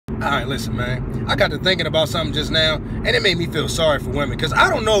Alright, listen, man. I got to thinking about something just now, and it made me feel sorry for women. Because I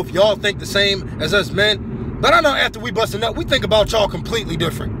don't know if y'all think the same as us men, but I know after we busting up, we think about y'all completely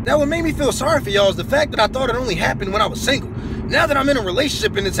different. Now, what made me feel sorry for y'all is the fact that I thought it only happened when I was single. Now that I'm in a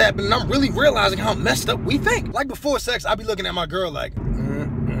relationship and it's happening, I'm really realizing how messed up we think. Like before sex, I'd be looking at my girl like,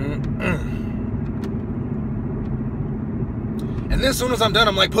 And then as soon as I'm done,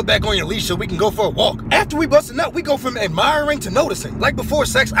 I'm like, put back on your leash so we can go for a walk. After we busting up, we go from admiring to noticing. Like before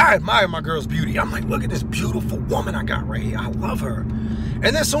sex, I admire my girl's beauty. I'm like, look at this beautiful woman I got right here. I love her.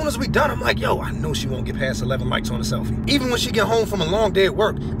 And then as soon as we done, I'm like, yo, I know she won't get past 11 likes on a selfie. Even when she get home from a long day at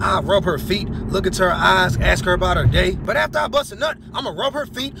work, I rub her feet, look into her eyes, ask her about her day. But after I bust a nut, I'ma rub her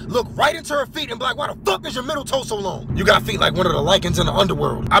feet, look right into her feet and be like, why the fuck is your middle toe so long? You got feet like one of the lichens in the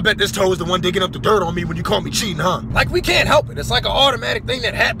underworld. I bet this toe is the one digging up the dirt on me when you call me cheating, huh? Like, we can't help it. It's like an automatic thing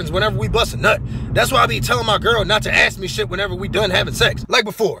that happens whenever we bust a nut. That's why I be telling my girl not to ask me shit whenever we done having sex. Like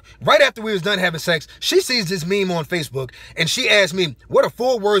before, right after we was done having sex, she sees this meme on Facebook and she asked me, what are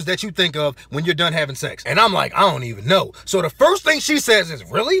 4 words that you think of when you're done having sex? And I'm like, I don't even know. So the first thing she says is,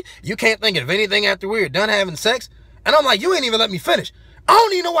 really? You can't think of anything after we're done having sex? And I'm like, you ain't even let me finish. I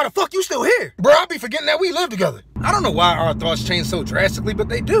don't even know why the fuck you still here. Bro, I be forgetting that we live together. I don't know why our thoughts change so drastically, but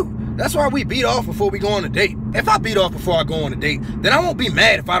they do. That's why we beat off before we go on a date. If I beat off before I go on a date, then I won't be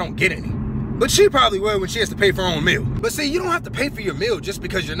mad if I don't get any. But she probably will when she has to pay for her own meal. But see, you don't have to pay for your meal just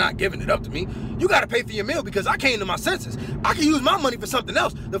because you're not giving it up to me. You gotta pay for your meal because I came to my senses. I can use my money for something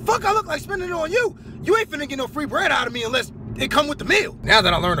else. The fuck I look like spending it on you? You ain't finna get no free bread out of me unless it come with the meal. Now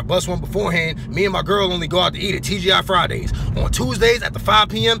that I learned to bust one beforehand, me and my girl only go out to eat at TGI Fridays on Tuesdays at the 5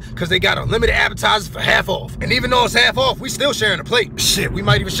 p.m. because they got unlimited appetizers for half off. And even though it's half off, we still sharing a plate. Shit, we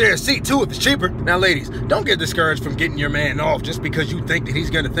might even share a seat too if it's cheaper. Now ladies, don't get discouraged from getting your man off just because you think that he's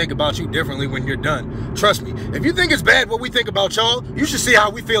gonna think about you differently when you're done. Trust me, if you think it's bad what we think about y'all, you should see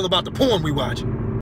how we feel about the porn we watch.